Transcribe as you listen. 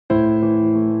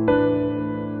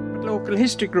local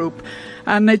history group,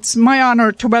 and it's my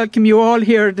honour to welcome you all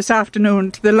here this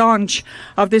afternoon to the launch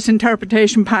of this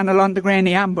interpretation panel on the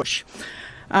Graney Ambush.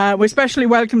 We especially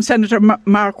welcome Senator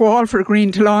Mark Wall for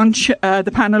agreeing to launch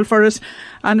the panel for us,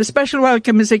 and a special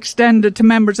welcome is extended to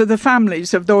members of the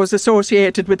families of those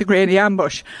associated with the Graney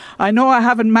Ambush. I know I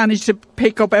haven't managed to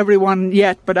pick up everyone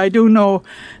yet, but I do know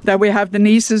that we have the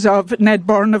nieces of Ned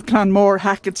Byrne of Clonmore,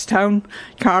 Hackettstown,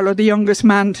 Carlo, the youngest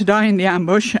man to die in the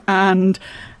ambush, and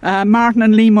Martin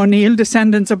and Liam O'Neill,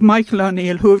 descendants of Michael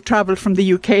O'Neill, who have travelled from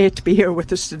the UK to be here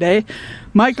with us today.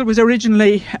 Michael was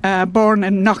originally born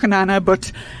in Knockananna,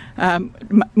 but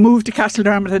moved to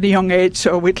Castledermot at a young age,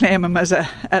 so we claim him as a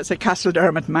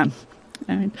Castledermot man.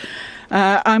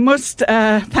 I must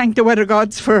thank the weather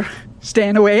gods for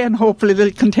staying away, and hopefully they'll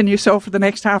continue so for the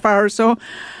next half hour or so.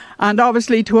 And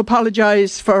obviously to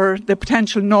apologise for the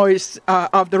potential noise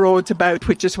of the roads about,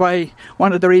 which is why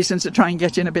one of the reasons to try and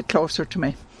get you in a bit closer to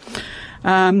me.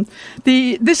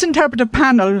 This interpretive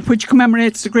panel, which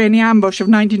commemorates the Graney Ambush of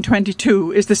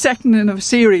 1922, is the second in a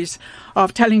series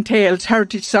of Telling Tales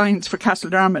Heritage Signs for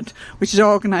Castledermot, which is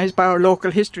organised by our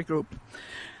local history group.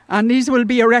 And these will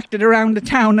be erected around the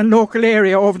town and local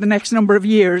area over the next number of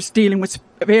years, dealing with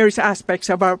various aspects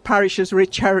of our parish's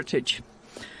rich heritage.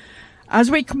 As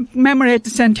we commemorate the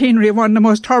centenary of one of the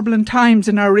most turbulent times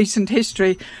in our recent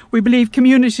history, we believe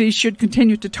communities should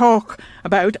continue to talk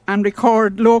about and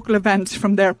record local events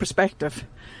from their perspective.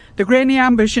 The Graney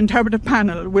Ambush Interpretive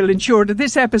Panel will ensure that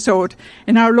this episode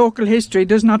in our local history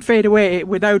does not fade away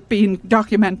without being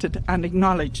documented and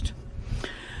acknowledged.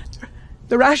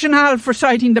 The rationale for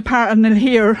citing the panel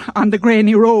here on the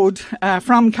Graney Road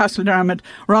from Castledermot,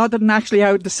 rather than actually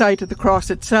out the site of the cross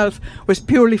itself, was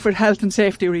purely for health and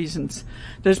safety reasons.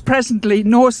 There's presently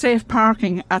no safe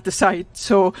parking at the site,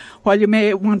 so while you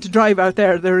may want to drive out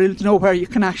there, there is nowhere you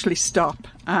can actually stop.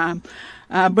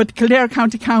 But Kildare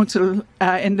County Council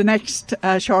in the next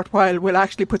short while will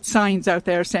actually put signs out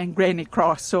there saying Graney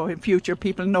Cross, so in future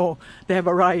people know they have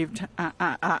arrived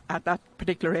at that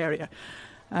particular area.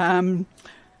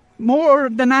 More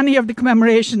than any of the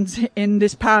commemorations in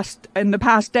the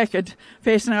past decade,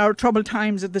 facing our troubled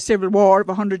times of the Civil War of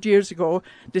 100 years ago,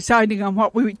 deciding on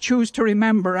what we would choose to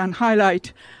remember and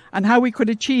highlight and how we could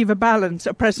achieve a balance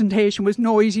of presentation was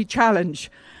no easy challenge.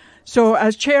 So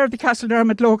as chair of the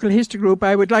Castledermot Local History Group,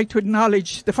 I would like to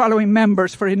acknowledge the following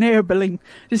members for enabling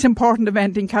this important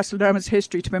event in Castledermot's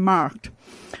history to be marked.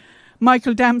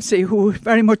 Michael Dempsey, who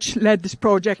very much led this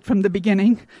project from the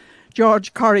beginning,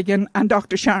 George Corrigan and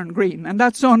Dr. Sharon Green. And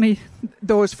that's only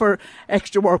those for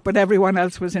extra work, but everyone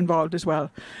else was involved as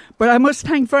well. But I must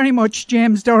thank very much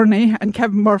James Durney and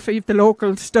Kevin Murphy of the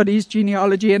Local Studies,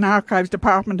 Genealogy and Archives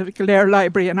Department of the Kildare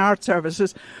Library and Art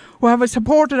Services, who have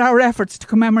supported our efforts to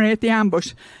commemorate the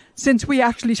ambush since we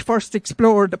actually first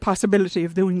explored the possibility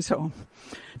of doing so.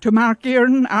 To Mark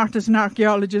Gearan, artist and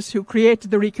archaeologist who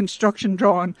created the reconstruction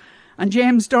drawing, and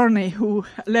James Durney, who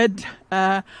led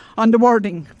on the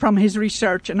wording from his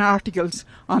research and articles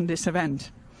on this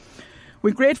event.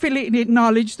 We gratefully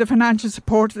acknowledge the financial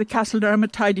support of the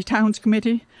Castledermot Tidy Towns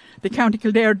Committee, the County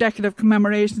Kildare Decade of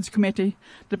Commemorations Committee,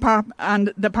 and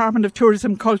the Department of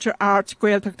Tourism, Culture, Arts,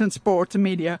 Gaeltacht and Sports and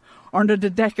Media under the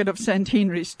Decade of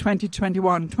Centenaries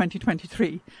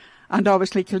 2021-2023, and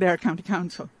obviously Kildare County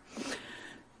Council.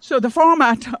 So the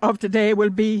format of today will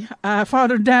be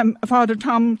Father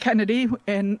Tom Kennedy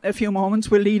in a few moments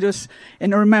will lead us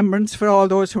in a remembrance for all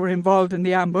those who were involved in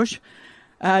the ambush.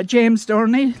 James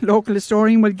Durney, local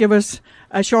historian, will give us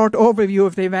a short overview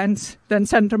of the events. Then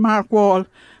Senator Mark Wall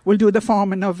will do the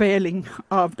formal unveiling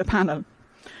of the panel.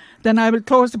 Then I will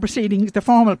close the proceedings, the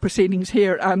formal proceedings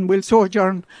here, and we'll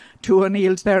sojourn to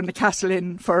O'Neill's there in the Castle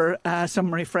Inn for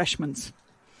some refreshments.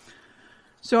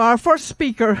 So our first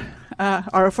speaker,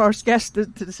 our first guest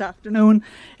this afternoon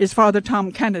is Father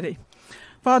Tom Kennedy.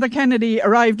 Father Kennedy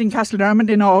arrived in Castledermot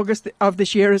in August of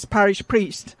this year as parish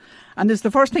priest, and the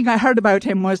first thing I heard about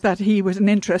him was that he was an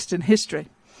interest in history.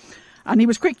 And he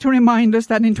was quick to remind us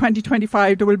that in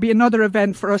 2025 there will be another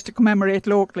event for us to commemorate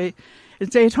locally.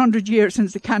 It's 800 years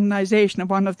since the canonisation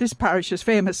of one of this parish's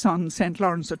famous sons, St.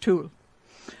 Lawrence O'Toole.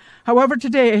 However,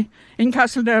 today in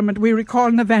Castledermot we recall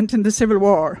an event in the Civil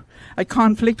War, a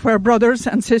conflict where brothers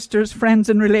and sisters, friends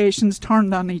and relations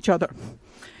turned on each other.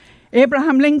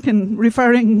 Abraham Lincoln,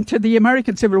 referring to the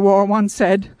American Civil War, once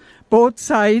said, "Both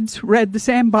sides read the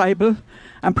same Bible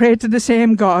and prayed to the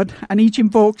same God, and each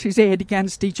invoked his aid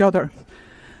against each other."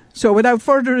 So without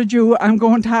further ado, I'm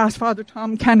going to ask Father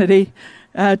Tom Kennedy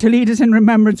to lead us in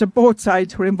remembrance of both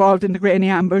sides who were involved in the Graney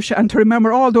Ambush, and to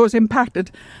remember all those impacted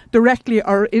directly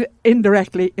or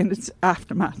indirectly in its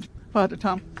aftermath. Father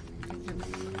Tom.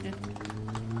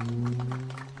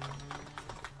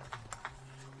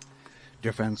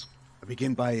 Dear friends, I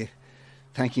begin by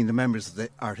thanking the members of the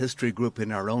Art History Group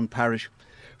in our own parish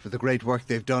for the great work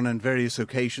they've done on various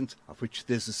occasions, of which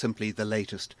this is simply the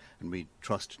latest, and we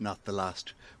trust not the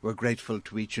last. We're grateful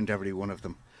to each and every one of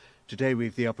them. Today we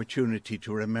have the opportunity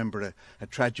to remember a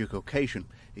tragic occasion.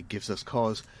 It gives us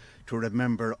cause to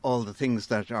remember all the things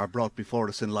that are brought before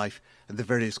us in life and the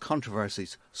various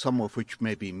controversies, some of which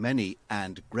may be many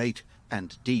and great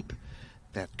and deep,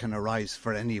 that can arise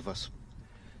for any of us.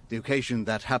 The occasion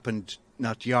that happened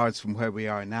not yards from where we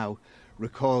are now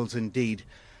recalls indeed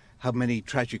how many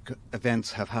tragic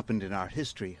events have happened in our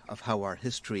history, of how our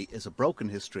history is a broken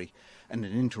history and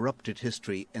an interrupted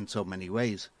history in so many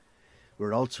ways.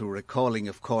 We're also recalling,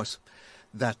 of course,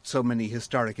 that so many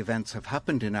historic events have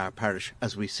happened in our parish,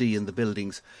 as we see in the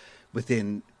buildings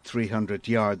within 300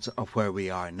 yards of where we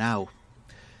are now.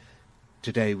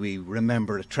 Today we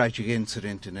remember a tragic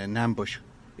incident in an ambush.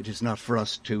 It is not for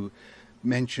us to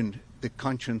mention the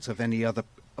conscience of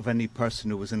any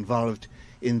person who was involved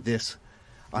in this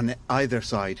on either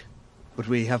side, but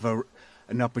we have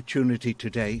an opportunity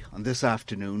today, on this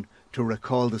afternoon, to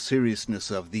recall the seriousness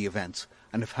of the events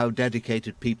and of how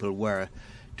dedicated people were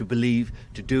to believe,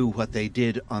 to do what they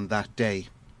did on that day.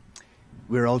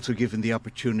 We're also given the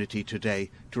opportunity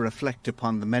today to reflect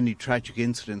upon the many tragic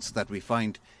incidents that we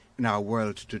find in our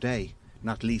world today,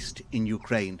 not least in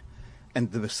Ukraine,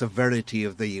 and the severity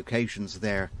of the occasions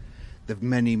there, the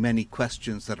many, many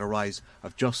questions that arise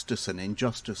of justice and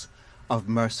injustice, of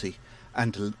mercy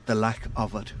and the lack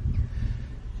of it.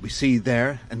 We see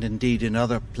there, and indeed in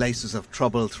other places of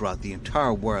trouble throughout the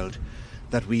entire world,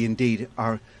 that we indeed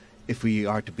are, if we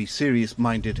are to be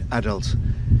serious-minded adults,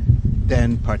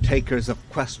 then partakers of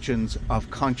questions of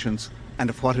conscience and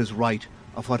of what is right,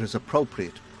 of what is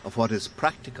appropriate, of what is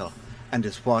practical, and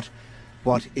is what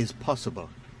is possible,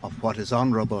 of what is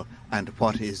honourable and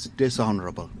what is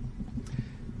dishonourable.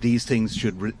 These things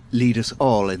should lead us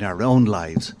all in our own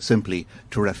lives simply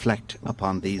to reflect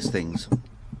upon these things.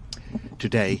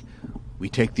 Today we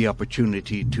take the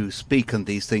opportunity to speak on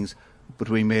these things, but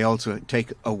we may also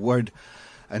take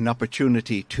an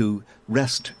opportunity to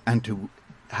rest and to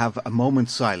have a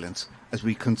moment's silence as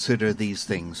we consider these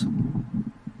things.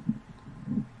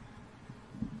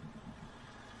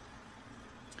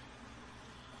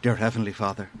 Dear Heavenly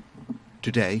Father,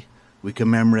 today we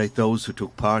commemorate those who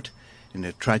took part in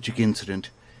a tragic incident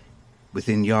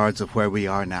within yards of where we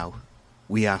are now.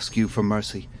 We ask you for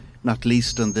mercy, not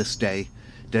least on this day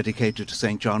dedicated to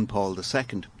St. John Paul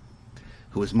II,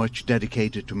 who was much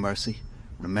dedicated to mercy,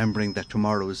 remembering that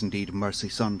tomorrow is indeed Mercy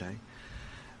Sunday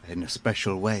in a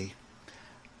special way.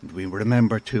 And we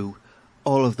remember too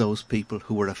all of those people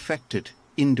who were affected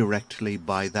indirectly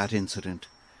by that incident.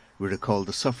 We recall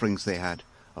the sufferings they had,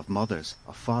 of mothers,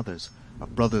 of fathers,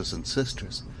 of brothers and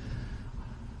sisters,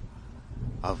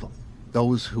 of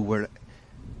those who were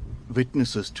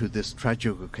witnesses to this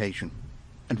tragic occasion.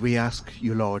 And we ask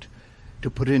you, Lord, to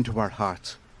put into our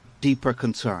hearts deeper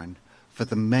concern for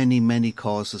the many, many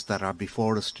causes that are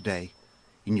before us today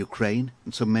in Ukraine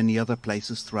and so many other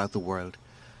places throughout the world,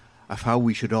 of how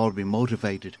we should all be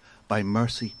motivated by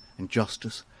mercy and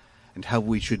justice, and how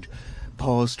we should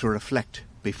pause to reflect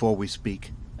before we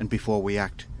speak and before we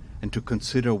act, and to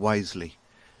consider wisely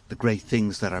the great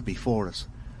things that are before us,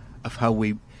 of how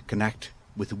we can act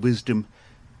with wisdom,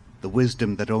 the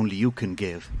wisdom that only you can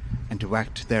give, and to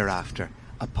act thereafter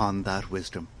upon that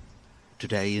wisdom.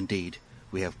 Today, indeed,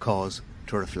 we have cause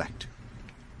to reflect.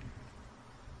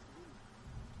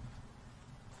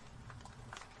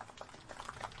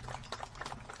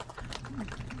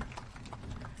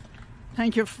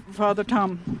 Thank you, Father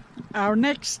Tom. Our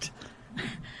next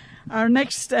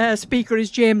speaker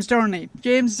is James Durney.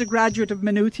 James is a graduate of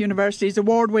Maynooth University. He's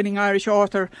award-winning Irish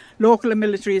author, local and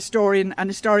military historian and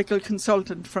historical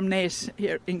consultant from Naas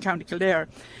here in County Kildare.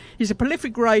 He's a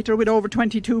prolific writer with over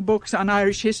 22 books on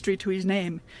Irish history to his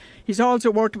name. He's also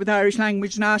worked with Irish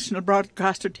Language National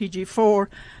Broadcaster TG4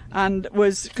 and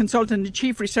was consultant and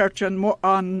chief researcher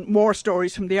on war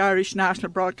stories from the Irish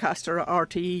National Broadcaster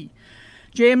RTE.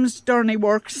 James Durney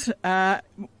works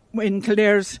in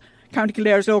County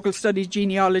Kildare's Local Studies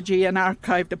Genealogy and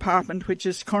Archive Department, which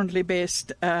is currently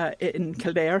based in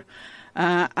Kildare.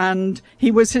 And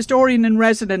he was historian in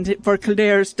resident for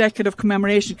Kildare's Decade of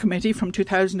Commemoration Committee from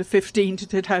 2015 to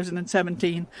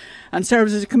 2017 and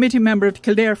serves as a committee member of the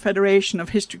Kildare Federation of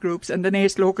History Groups and the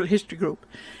Naas Local History Group.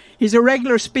 He's a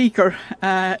regular speaker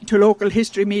to local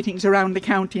history meetings around the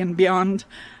county and beyond.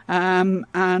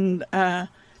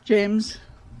 James,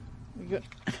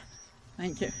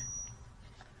 thank you.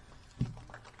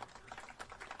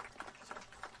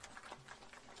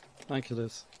 Thank you,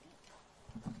 Liz.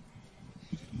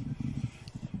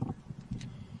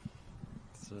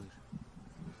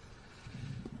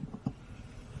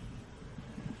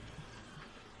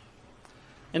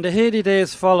 In the heady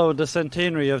days following the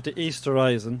centenary of the Easter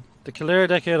Rising, the Kildare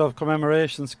Decade of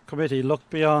Commemorations Committee looked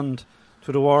beyond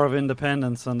to the War of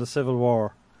Independence and the Civil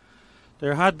War.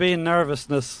 There had been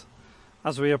nervousness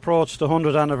as we approached the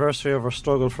 100th anniversary of our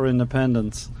struggle for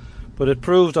independence, but it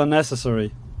proved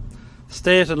unnecessary.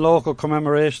 State and local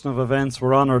commemoration of events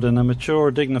were honoured in a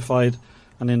mature, dignified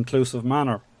and inclusive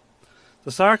manner.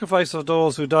 The sacrifice of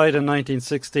those who died in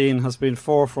 1916 has been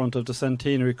forefront of the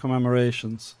centenary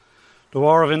commemorations. The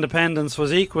War of Independence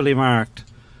was equally marked,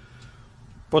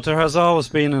 but there has always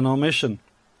been an omission.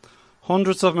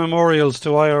 Hundreds of memorials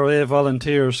to IRA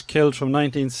volunteers killed from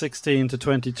 1916 to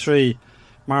 23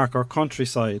 mark our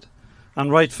countryside,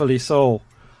 and rightfully so.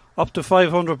 Up to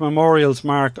 500 memorials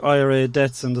mark IRA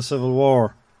deaths in the Civil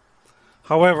War.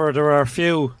 However, there are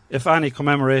few, if any,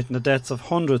 commemorating the deaths of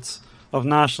hundreds of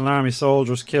National Army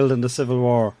soldiers killed in the Civil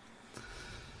War.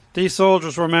 These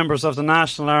soldiers were members of the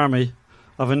National Army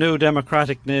of a new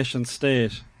democratic nation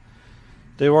state.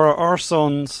 They were our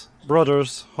sons,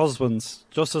 brothers, husbands,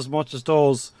 just as much as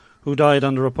those who died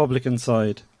on the Republican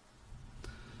side.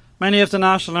 Many of the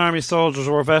National Army soldiers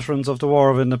were veterans of the War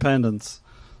of Independence.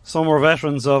 Some were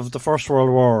veterans of the First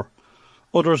World War.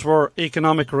 Others were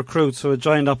economic recruits who had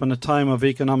joined up in a time of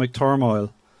economic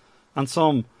turmoil. And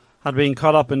some had been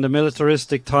caught up in the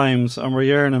militaristic times and were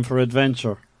yearning for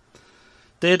adventure.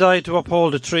 They died to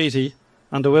uphold the treaty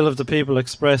and the will of the people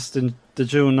expressed in the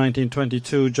June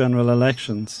 1922 general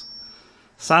elections.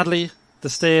 Sadly, the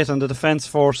state and the defence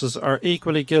forces are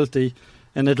equally guilty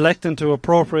in neglecting to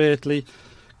appropriately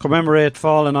commemorate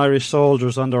fallen Irish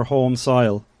soldiers on their home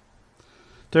soil.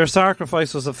 Their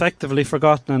sacrifice was effectively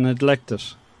forgotten and neglected.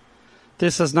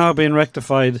 This has now been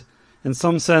rectified in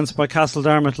some sense by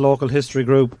Castledermot Local History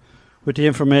Group, with the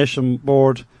Information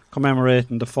Board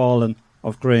commemorating the fallen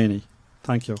of Graney.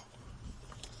 Thank you.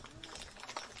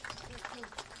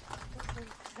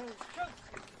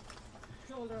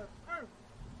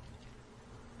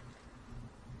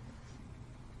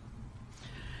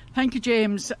 Thank you,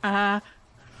 James. And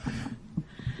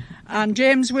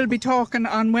James will be talking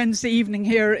on Wednesday evening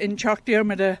here in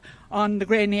Castledermot on the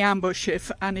Graney Ambush,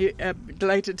 if any,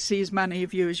 delighted to see as many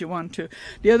of you as you want to.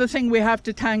 The other thing we have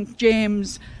to thank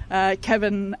James,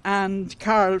 Kevin and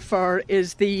Carl for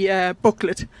is the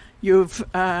booklet you've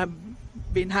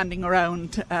been handing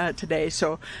around today.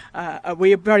 So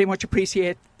we very much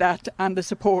appreciate that and the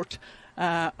support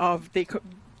of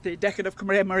the Decade of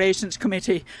Commemorations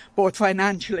Committee, both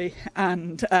financially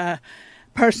and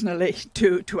personally,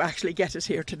 to actually get us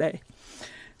here today.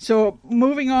 So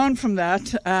moving on from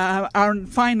that, our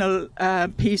final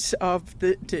piece of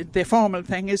the formal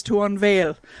thing is to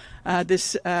unveil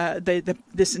this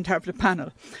interpretive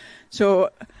panel.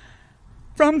 So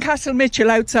from Castle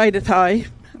Mitchell outside Athy,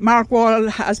 Mark Wall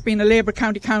has been a Labour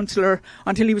County Councillor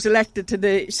until he was elected to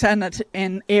the Senate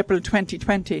in April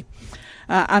 2020.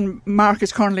 And Mark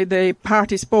is currently the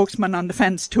party spokesman on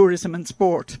defence, tourism and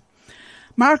sport.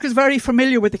 Mark is very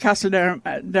familiar with the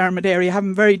Castledermot area,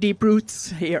 having very deep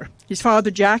roots here. His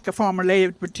father, Jack, a former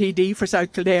Labour TD for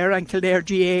South Kildare and Kildare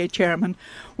GAA chairman,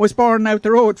 was born out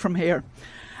the road from here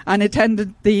and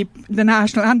attended the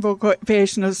National and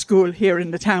Vocational School here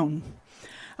in the town.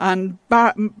 And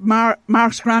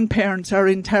Mark's grandparents are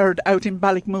interred out in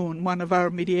Ballymoon, one of our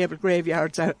medieval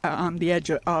graveyards on the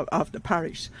edge of the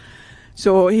parish.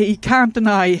 So he can't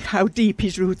deny how deep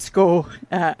his roots go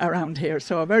around here.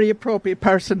 So a very appropriate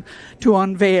person to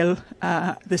unveil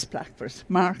this plaque for us.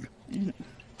 Mark.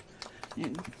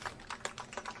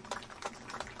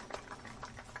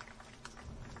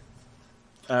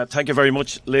 Thank you very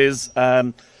much, Liz.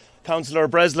 Councillor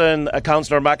Breslin,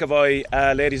 Councillor McAvoy,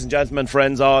 ladies and gentlemen,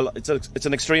 friends all, it's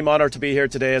an extreme honour to be here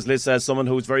today, as Liz says, someone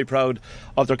who's very proud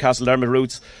of their Castledermot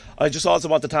roots. I just also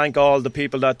want to thank all the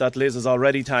people that Liz has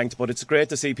already thanked, but it's great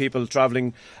to see people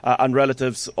travelling and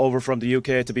relatives over from the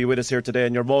UK to be with us here today,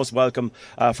 and you're most welcome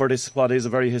for this, what is a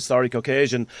very historic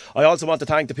occasion. I also want to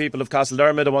thank the people of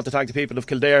Castledermot. I want to thank the people of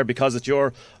Kildare, because it's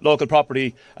your local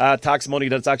property tax money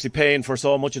that's actually paying for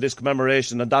so much of this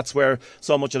commemoration, and that's where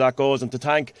so much of that goes. And to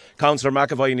thank Councillor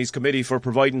McAvoy and his committee for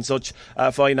providing such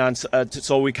finance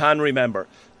so we can remember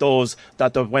those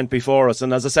that went before us.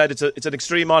 And as I said, it's an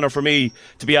extreme honour for me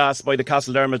to be asked by the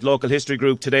Castledermot Local History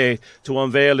Group today to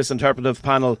unveil this interpretive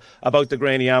panel about the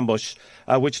Graney Ambush,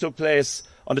 which took place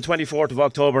on the 24th of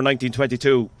October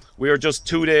 1922. We are just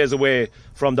 2 days away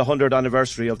from the 100th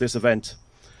anniversary of this event.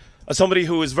 As somebody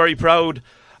who is very proud,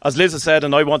 as Liz has said,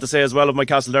 and I want to say as well, of my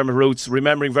Castledermot roots,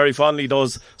 remembering very fondly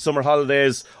those summer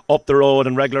holidays up the road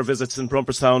and regular visits in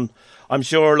Prumperstown, I'm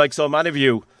sure, like so many of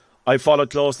you, I followed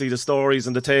closely the stories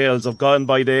and the tales of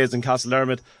gone-by days in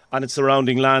Castledermot and its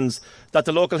surrounding lands that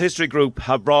the local history group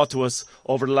have brought to us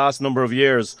over the last number of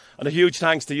years. And a huge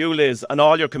thanks to you, Liz, and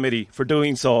all your committee for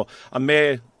doing so. And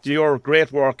may your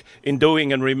great work in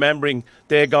doing and remembering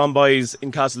day gone-bys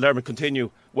in Castledermot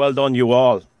continue. Well done, you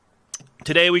all.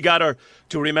 Today we gather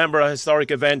to remember a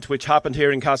historic event which happened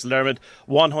here in Castledermot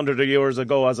 100 years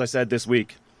ago, as I said this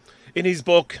week. In his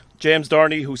book, James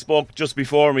Durney, who spoke just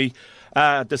before me,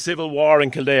 The Civil War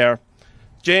in Kildare,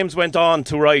 James went on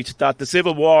to write that the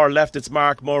Civil War left its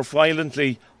mark more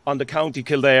violently on the County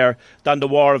Kildare than the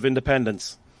War of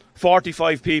Independence.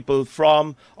 45 people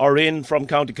from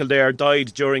County Kildare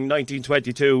died during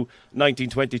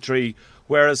 1922-1923,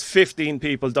 whereas 15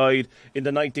 people died in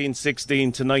the 1916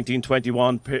 to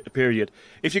 1921 period.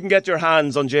 If you can get your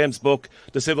hands on James' book,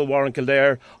 The Civil War in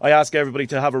Kildare, I ask everybody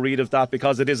to have a read of that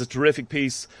because it is a terrific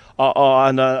piece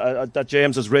that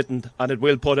James has written, and it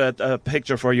will put a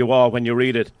picture for you all when you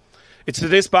read it. It's to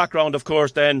this background, of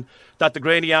course, then, that the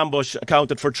Graney Ambush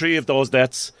accounted for 3 of those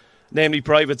deaths, namely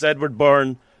Privates Edward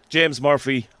Byrne, James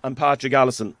Murphy and Patrick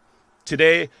Allison.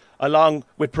 Today, along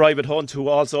with Private Hunt, who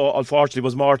also unfortunately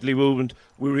was mortally wounded,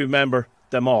 we remember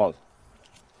them all.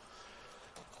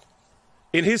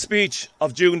 In his speech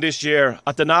of June this year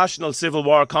at the National Civil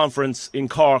War Conference in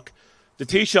Cork, the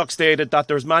Taoiseach stated that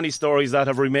there's many stories that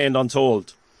have remained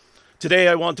untold. Today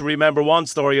I want to remember one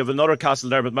story of another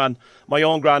Castledermot man, my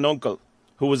own granduncle,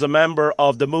 who was a member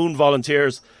of the Moon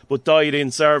Volunteers but died in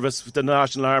service with the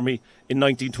National Army in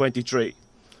 1923.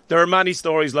 There are many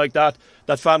stories like that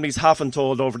families haven't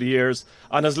told over the years,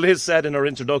 and as Liz said in her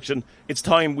introduction, it's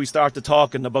time we started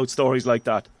talking about stories like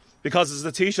that. Because as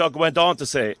the Taoiseach went on to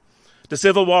say, the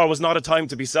Civil War was not a time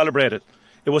to be celebrated.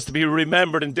 It was to be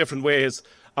remembered in different ways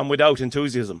and without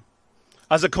enthusiasm.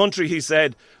 As a country, he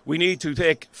said, we need to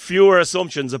take fewer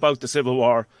assumptions about the Civil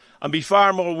War and be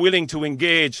far more willing to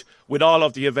engage with all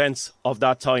of the events of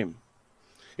that time.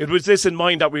 It was this in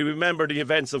mind that we remember the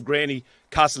events of Graney,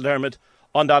 Castledermot,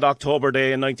 on that October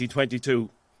day in 1922.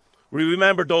 We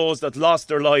remember those that lost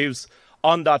their lives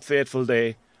on that fateful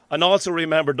day, and also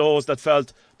remember those that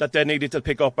felt that they needed to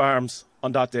pick up arms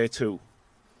on that day too.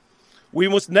 We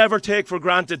must never take for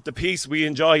granted the peace we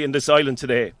enjoy in this island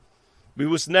today. We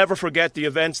must never forget the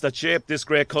events that shaped this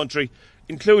great country,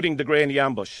 including the Graney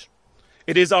Ambush.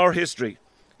 It is our history.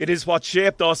 It is what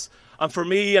shaped us, and for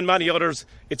me and many others,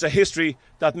 it's a history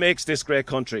that makes this great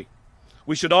country.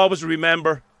 We should always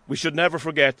remember. We should never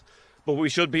forget, but we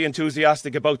should be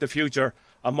enthusiastic about the future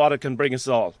and what it can bring us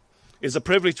all. It's a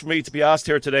privilege for me to be asked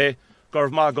here today.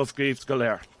 Gorv Magov Greaves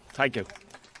Galair. Thank you.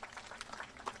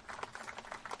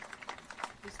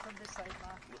 This from this side,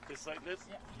 Mark. This side, Liz?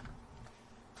 Yeah.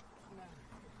 No, if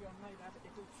you don't like that,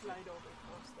 it will slide over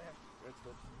across there. That's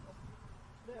good.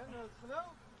 There, hello.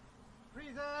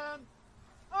 Present.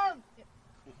 Arm. Yeah.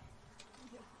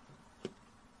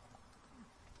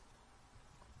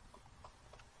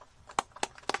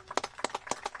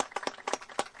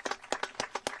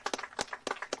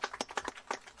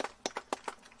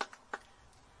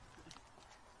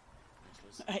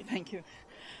 Thank you.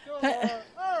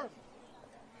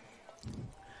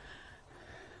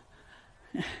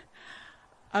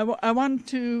 I want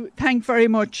to thank very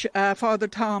much Father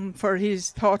Tom for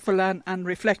his thoughtful and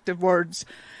reflective words.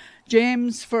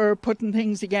 James for putting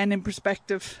things again in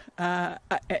perspective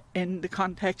in the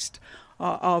context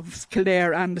of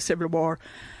Kildare and the Civil War.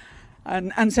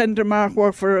 And Senator Mark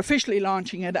Work for officially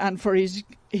launching it and for his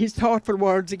thoughtful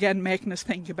words again making us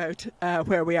think about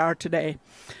where we are today.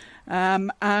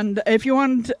 And if you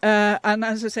want, and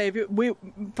as I say,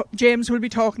 James will be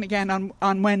talking again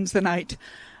on Wednesday night.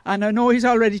 And I know he's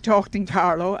already talked in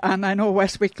Carlow, and I know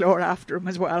West Wicklow are after him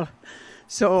as well.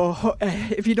 So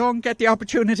if you don't get the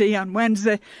opportunity on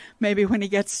Wednesday, maybe when he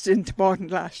gets into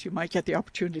Bartonglass, you might get the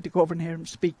opportunity to go over and hear him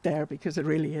speak there, because it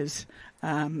really is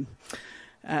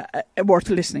worth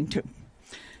listening to.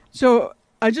 So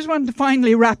I just wanted to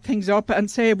finally wrap things up and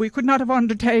say we could not have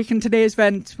undertaken today's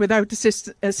event without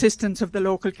the assistance of the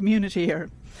local community here.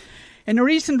 In a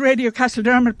recent Radio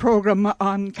Castledermot programme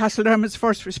on Castledermot's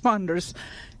first responders,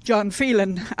 John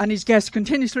Phelan and his guests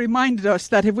continuously reminded us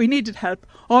that if we needed help,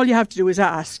 all you have to do is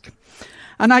ask.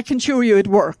 And I can assure you it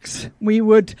works. We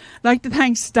would like to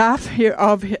thank staff here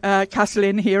of Castle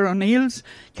Inn here O'Neill's,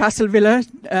 Castle Villa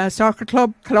Soccer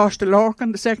Club, Closh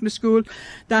Lorcan, the secondary school,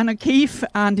 Dan O'Keefe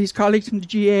and his colleagues from the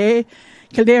GAA,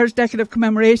 Kildare's Decorative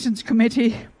Commemorations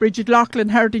Committee, Bridget Loughlin,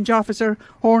 Heritage Officer,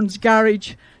 Horns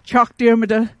Garage, Chalk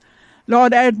Diarmida,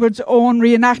 Lord Edward's own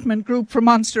reenactment group from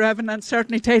Munster, Evan, and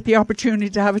certainly take the opportunity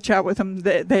to have a chat with them.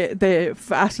 They're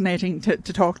fascinating to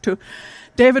talk to.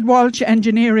 David Walsh,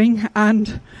 Engineering,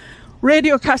 and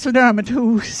Radio Castledermot,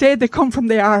 who say they come from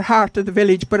the heart of the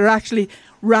village, but are actually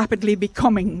rapidly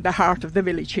becoming the heart of the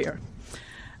village here.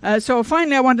 So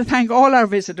finally, I want to thank all our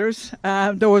visitors,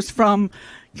 those from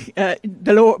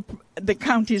the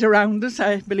counties around us.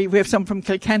 I believe we have some from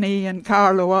Kilkenny and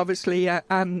Carlow, obviously,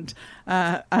 and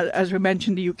as we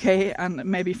mentioned, the UK, and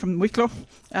maybe from Wicklow.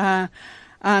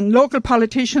 And local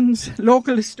politicians,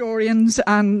 local historians,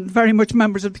 and very much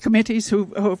members of the committees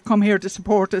who have come here to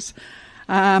support us.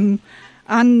 And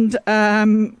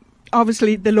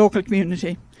obviously the local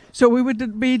community. So we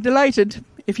would be delighted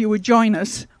if you would join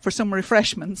us for some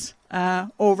refreshments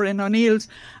over in O'Neill's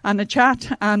and a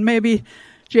chat, and maybe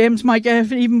James might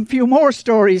give even a few more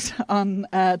stories on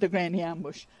the Graney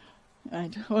Ambush.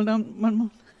 Right, hold on one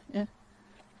moment. Yeah.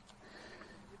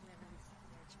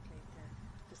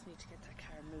 Just need to get that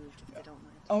car moved if they don't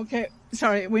mind. Okay,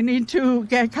 sorry, we need to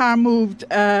get car moved.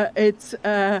 It's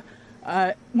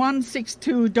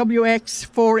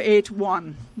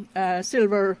 162WX481,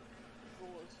 silver.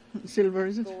 Gold. Silver,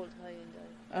 is it? Gold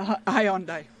Hyundai.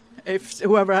 Hyundai. If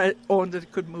whoever owned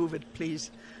it could move it,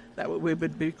 please, we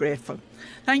would be grateful.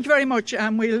 Thank you very much,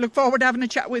 and we look forward to having a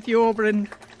chat with you over in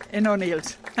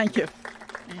O'Neill's. Thank you.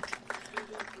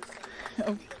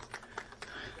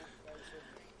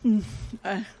 Okay.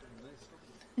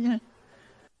 Yeah.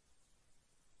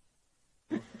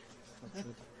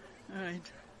 All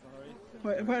right.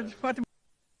 What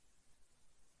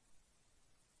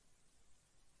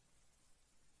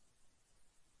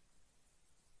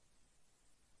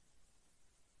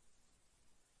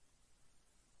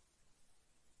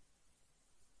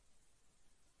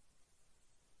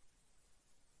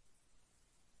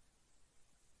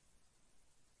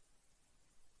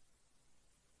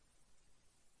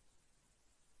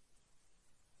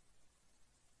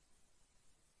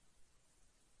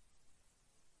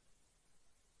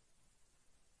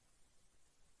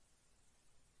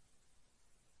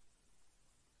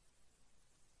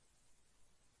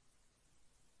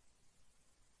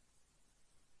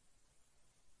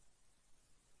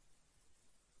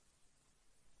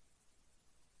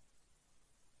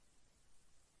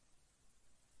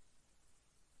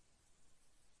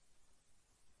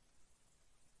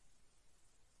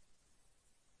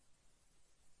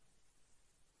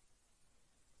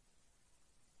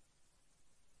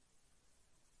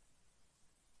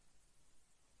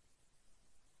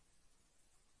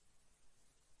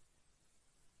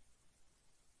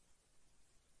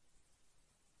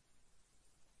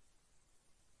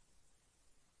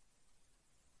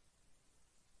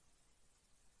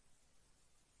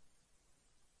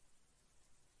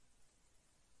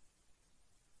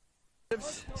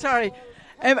Sorry.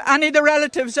 Any of the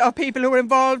relatives of people who were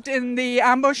involved in the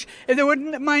ambush, if they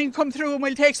wouldn't mind, come through and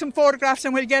we'll take some photographs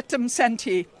and we'll get them sent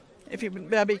to you, if you'd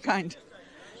be kind.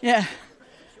 Yeah.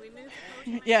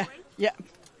 Yeah, yeah.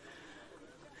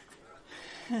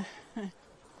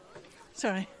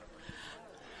 Sorry.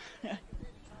 Yeah.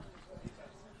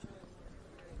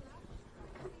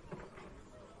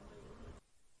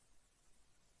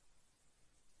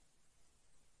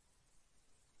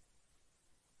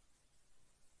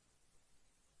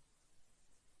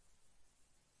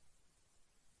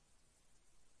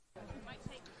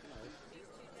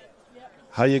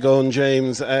 How you going,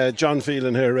 James? John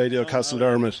Phelan here, Radio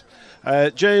Castledermot.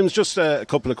 James, just a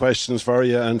couple of questions for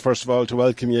you, and first of all to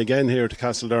welcome you again here to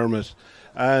Castledermot.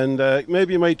 And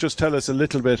maybe you might just tell us a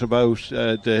little bit about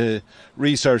the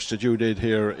research that you did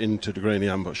here into the Graney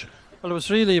Ambush. Well, it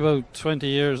was really about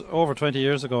over 20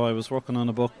 years ago. I was working on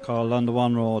a book called On the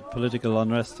One Road, Political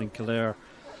Unrest in Kildare.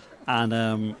 And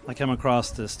I came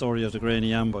across the story of the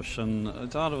Graney Ambush, and I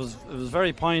thought it was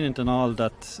very poignant and all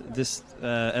that this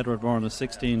Edward Byrne, a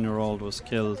 16-year-old, was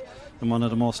killed in one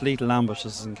of the most lethal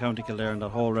ambushes in County Kildare in that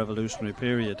whole revolutionary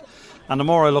period. And the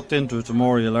more I looked into it, the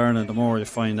more you learn and the more you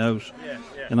find out.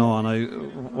 You know,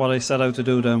 and what I set out to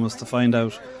do then was to find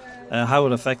out how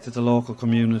it affected the local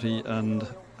community and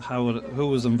who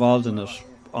was involved in it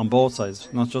on both sides,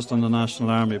 not just on the National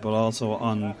Army but also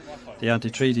on the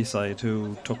anti-treaty side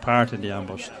who took part in the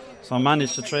ambush. So I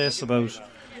managed to trace about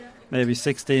maybe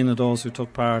 16 of those who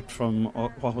took part from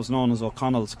what was known as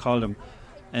O'Connell's column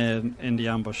in the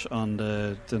ambush on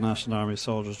the National Army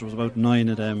soldiers. There was about 9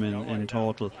 of them in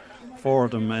total. 4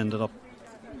 of them ended up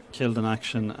killed in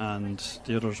action and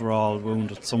the others were all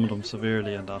wounded, some of them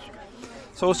severely and that.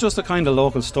 So it's just a kind of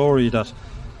local story that,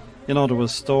 you know, there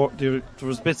was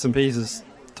bits and pieces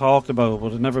talked about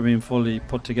but had never been fully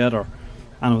put together.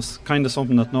 and it was kind of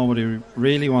something that nobody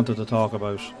really wanted to talk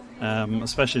about,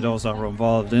 especially those that were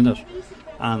involved in it.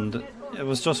 And it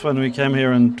was just when we came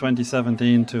here in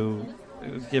 2017 to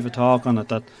give a talk on it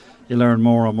that you learn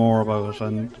more and more about it,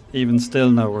 and even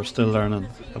still now we're still learning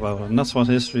about it. And that's what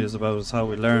history is about, is how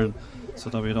we learn so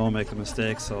that we don't make the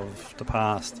mistakes of the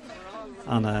past.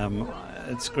 And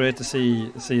it's great to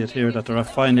see it here that they're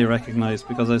finally recognised,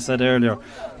 because I said earlier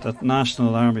that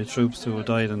National Army troops who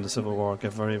died in the Civil War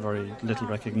get very, very little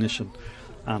recognition,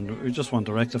 and we just want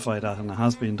to rectify that, and it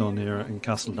has been done here in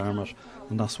Castledermot,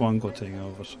 and that's one good thing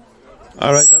of it.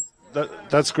 All right,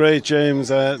 that's great, James.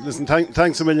 Listen,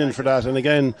 thanks a million for that, and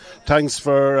again, thanks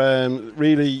for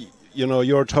really,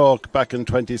 your talk back in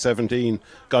 2017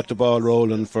 got the ball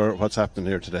rolling for what's happening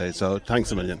here today. So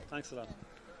thanks a million. Thanks a lot.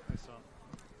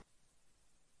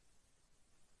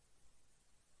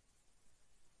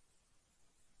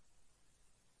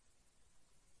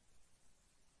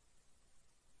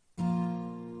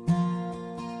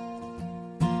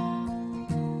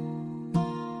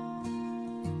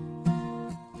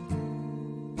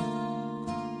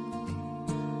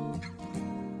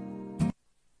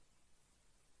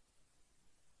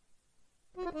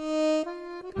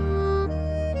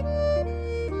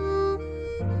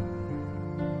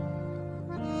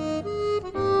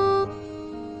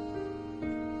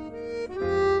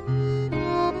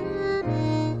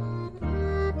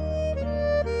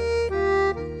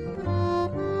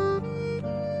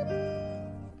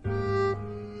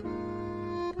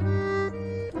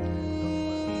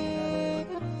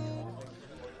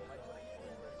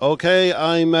 Okay,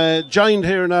 I'm joined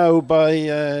here now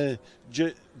by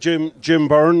Jim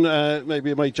Byrne. Maybe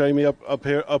you might join me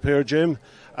up here, Jim.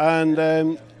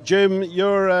 And Jim,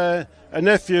 you're a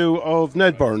nephew of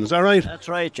Ned Byrne, is that right? That's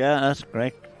right, yeah, that's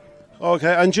correct.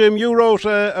 Okay, and Jim, you wrote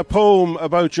a poem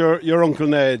about your Uncle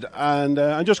Ned, and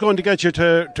I'm just going to get you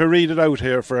to read it out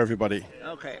here for everybody.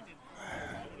 Okay.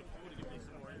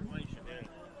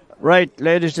 Right,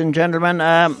 ladies and gentlemen,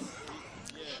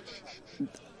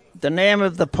 the name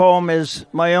of the poem is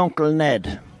My Uncle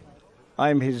Ned.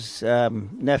 I'm his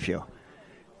nephew.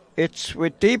 It's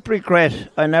with deep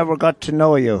regret I never got to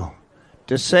know you.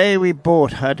 To say we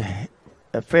both had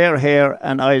a fair hair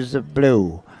and eyes of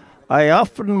blue. I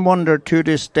often wonder to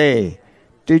this day,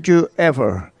 did you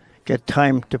ever get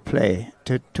time to play,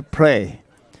 to pray?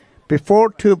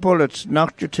 Before 2 bullets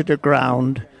knocked you to the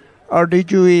ground, or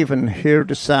did you even hear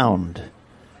the sound?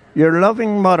 Your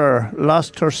loving mother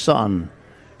lost her son,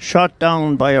 shot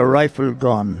down by a rifle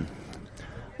gun.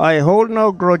 I hold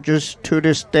no grudges to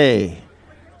this day,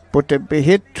 but to be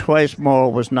hit twice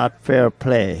more was not fair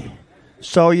play.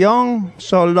 So young,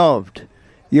 so loved,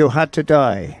 you had to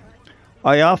die.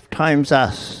 I oft times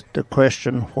ask the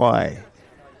question why.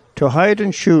 To hide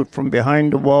and shoot from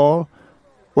behind the wall?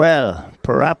 Well,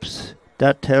 perhaps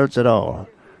that tells it all.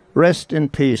 Rest in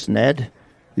peace, Ned.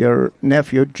 Your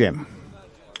nephew, Jim.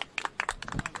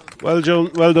 Well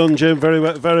done, Jim. Very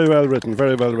well written.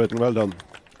 Well done.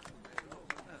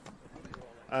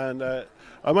 And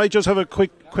I might just have a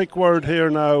quick word here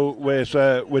now with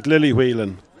Lily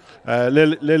Whelan.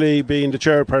 Lily being the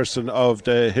chairperson of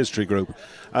the history group,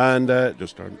 and all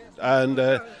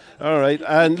right.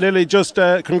 And Lily, just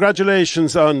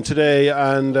congratulations on today,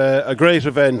 and a great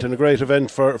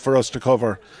event for us to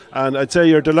cover. And I'd say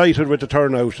you're delighted with the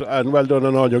turnout, and well done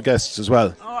on all your guests as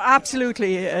well. Oh,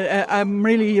 absolutely. I'm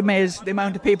really amazed the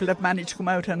amount of people that managed to come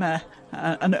out on a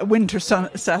winter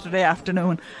Saturday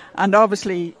afternoon, and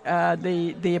obviously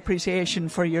the appreciation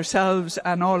for yourselves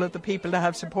and all of the people that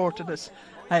have supported us.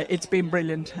 It's been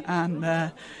brilliant,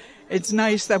 and it's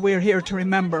nice that we're here to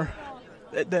remember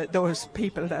those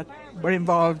people that were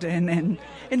involved in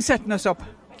setting us up,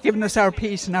 giving us our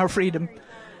peace and our freedom,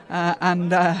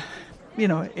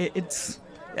 it's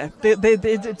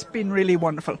been really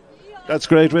wonderful. That's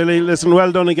great, really. Listen,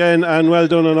 well done again, and well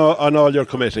done on all your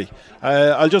committee.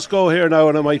 I'll just go here now,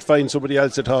 and I might find somebody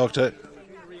else to talk to.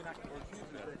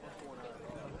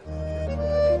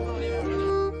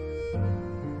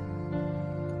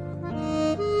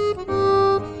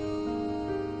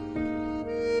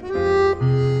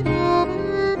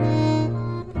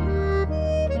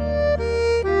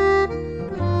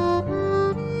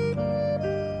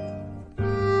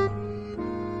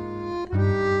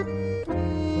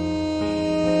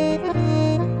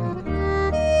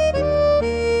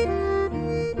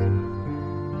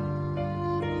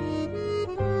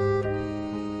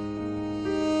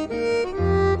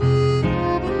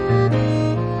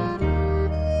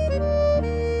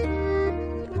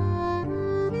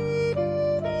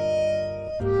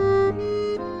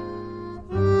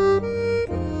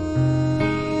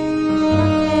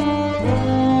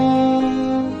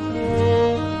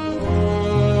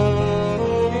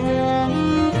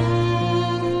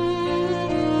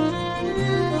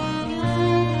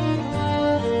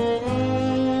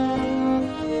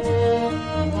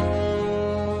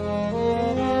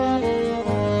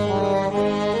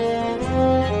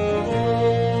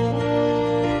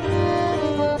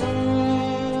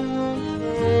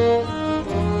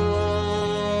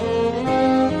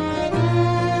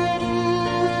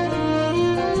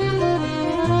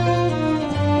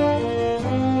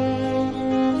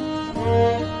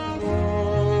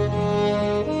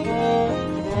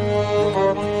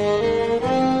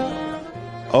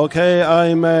 Okay,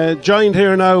 I'm joined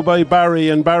here now by Barry,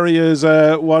 and Barry is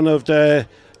one of the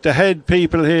head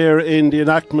people here in the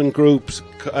enactment groups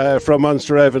from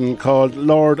Munster Even called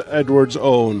Lord Edward's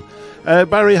Own.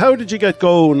 Barry, how did you get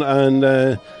going,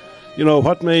 and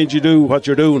what made you do what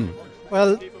you're doing?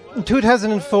 Well, in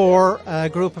 2004, a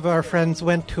group of our friends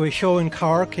went to a show in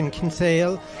Cork, in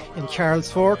Kinsale, in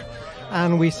Charlesfort,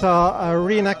 and we saw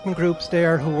reenactment groups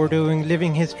there who were doing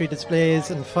living history displays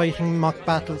and fighting mock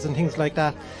battles and things like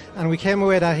that. And we came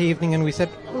away that evening and we said,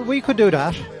 well, we could do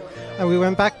that. And we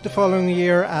went back the following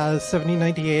year as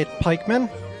 1798 pikemen.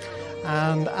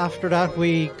 And after that,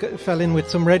 we fell in with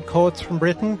some redcoats from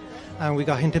Britain, and we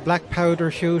got into black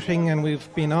powder shooting, and we've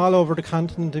been all over the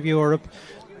continent of Europe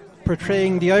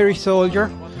portraying the Irish soldier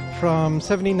from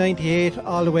 1798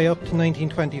 all the way up to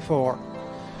 1924.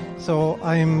 So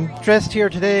I'm dressed here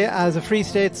today as a Free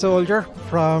State soldier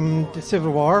from the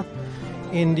Civil War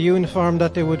in the uniform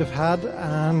that they would have had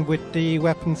and with the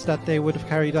weapons that they would have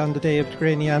carried on the day of the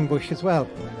Graney Ambush as well.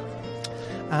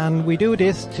 And we do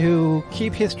this to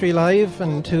keep history alive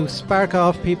and to spark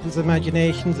off people's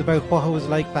imaginations about what it was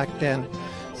like back then.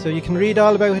 So you can read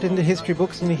all about it in the history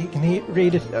books, and you can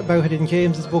read about it in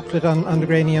James's booklet on the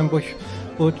Graney Ambush.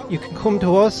 But you can come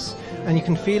to us and you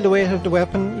can feel the weight of the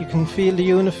weapon, you can feel the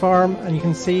uniform, and you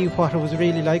can see what it was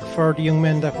really like for the young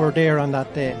men that were there on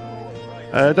that day.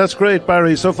 That's great,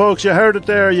 Barry. So folks, you heard it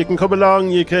there. You can come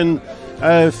along, you can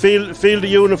feel the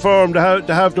uniform, to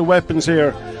have the weapons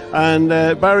here. And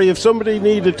Barry, if somebody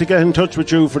needed to get in touch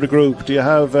with you for the group, do you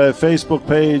have a Facebook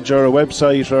page or a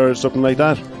website or something like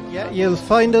that? Yeah, you'll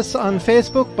find us on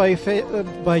Facebook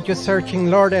by just searching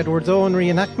Lord Edward's Own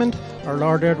Reenactment or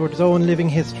Lord Edward's Own Living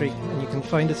History, and you can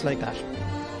find us like that.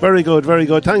 Very good, very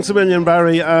good. Thanks a million,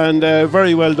 Barry, and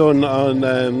very well done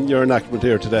on your enactment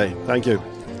here today. Thank you.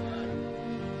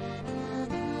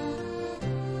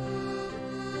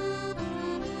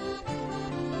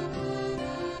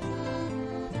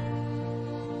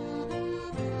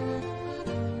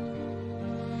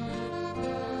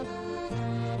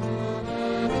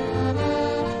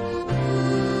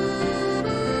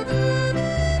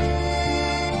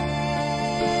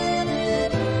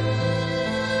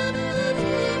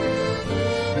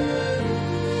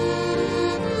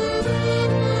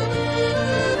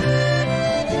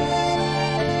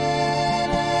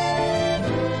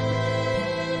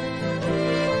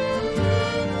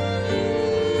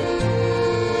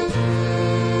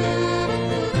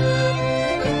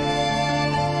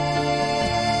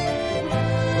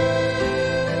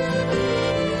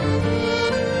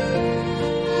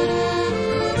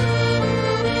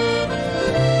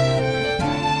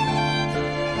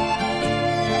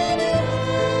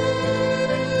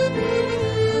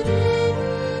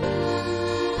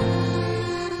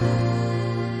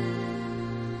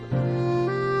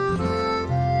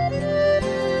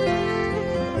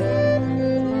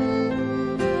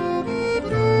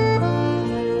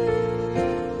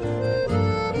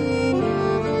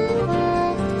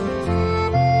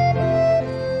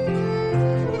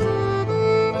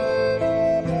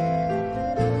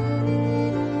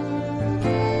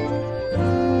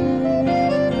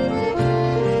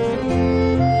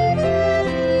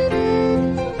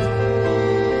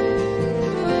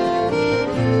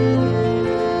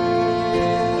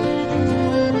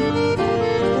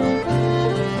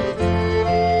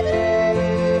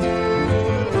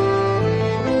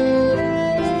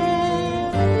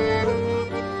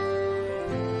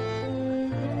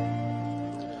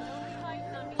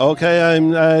 Okay,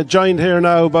 I'm joined here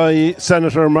now by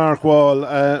Senator Mark Wall.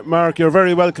 Mark, you're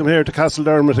very welcome here to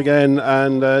Castledermot again,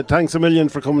 and thanks a million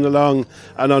for coming along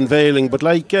and unveiling. But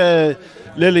like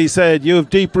Lily said, you have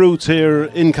deep roots here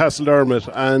in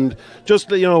Castledermot, and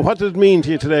just, what did it mean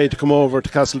to you today to come over to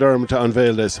Castledermot to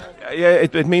unveil this? Yeah,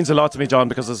 it means a lot to me, John,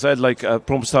 because as I said, like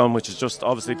Prumpstown, which is just,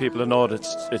 obviously people know that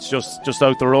it's just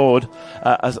out the road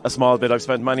a small bit. I've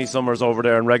spent many summers over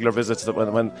there on regular visits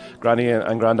when Granny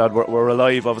and Grandad were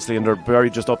alive, obviously, and they're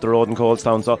buried just up the road in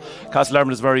Colestown. So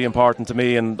Castledermot is very important to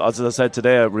me, and as I said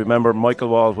today, I remember Michael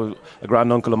Wall, a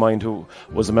granduncle of mine who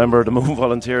was a member of the Moon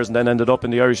Volunteers and then ended up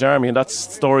in the Irish Army, and that's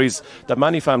stories that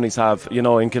many families have,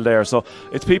 in Kildare. So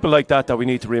it's people like that we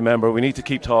need to remember. We need to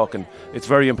keep talking. It's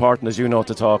very important, as you know,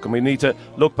 to talk, and we need to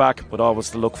look back, but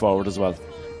always to look forward as well.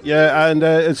 Yeah, and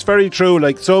it's very true.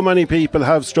 Like, so many people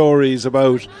have stories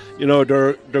about,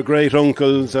 their great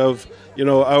uncles of,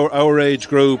 our age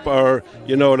group, or,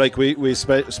 like we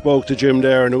spoke to Jim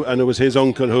there, and it was his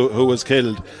uncle who was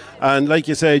killed. And like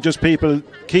you say, just people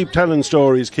keep telling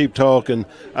stories, keep talking,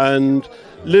 and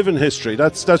living history.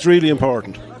 That's really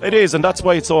important. It is, and that's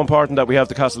why it's so important that we have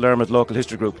the Castledermot Local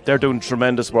History Group. They're doing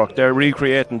tremendous work. They're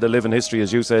recreating the living history,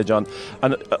 as you say, John.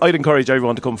 And I'd encourage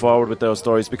everyone to come forward with those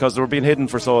stories because they were being hidden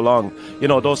for so long. You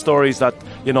know, those stories that,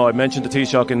 you know, I mentioned to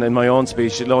Taoiseach in my own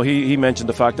speech, you know, he mentioned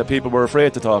the fact that people were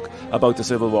afraid to talk about the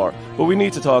Civil War. But we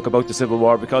need to talk about the Civil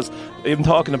War because even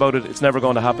talking about it, it's never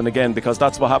going to happen again, because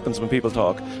that's what happens when people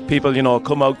talk. People, you know,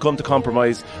 come to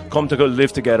compromise, come to go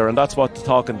live together, and that's what the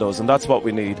talking does, and that's what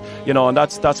we need. You know, and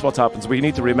that's what happens. We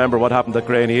need to remember what happened at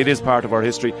Graney. It is part of our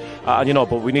history, you know,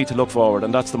 but we need to look forward,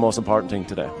 and that's the most important thing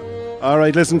today. All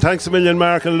right, listen, thanks a million,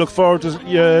 Mark, and I look forward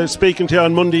to speaking to you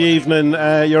on Monday evening.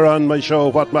 You're on my show,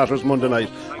 What Matters, Monday night.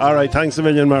 All right, thanks a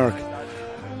million, Mark.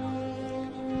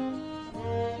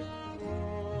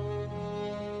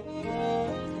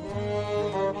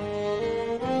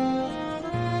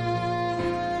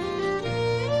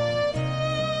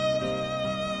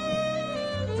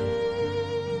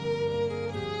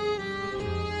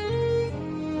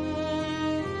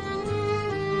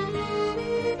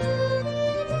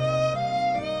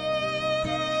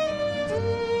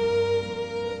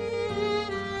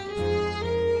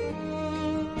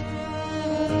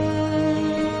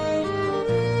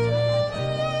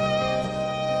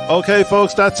 Okay,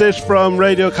 folks, that's it from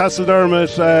Radio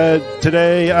Castledermot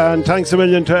today, and thanks a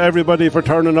million to everybody for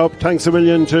turning up. Thanks a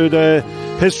million to the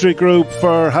History Group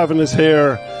for having us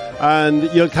here. And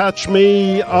you'll catch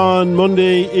me on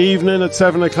Monday evening at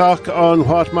 7 o'clock on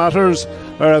What Matters.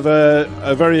 I have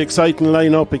a very exciting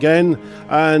lineup again.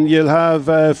 And you'll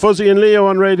have Fuzzy and Leo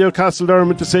on Radio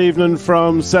Castledermot this evening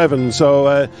from 7.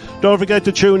 So don't forget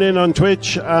to tune in on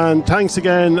Twitch. And thanks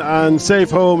again, and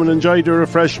safe home and enjoy the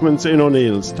refreshments in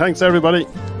O'Neill's. Thanks, everybody.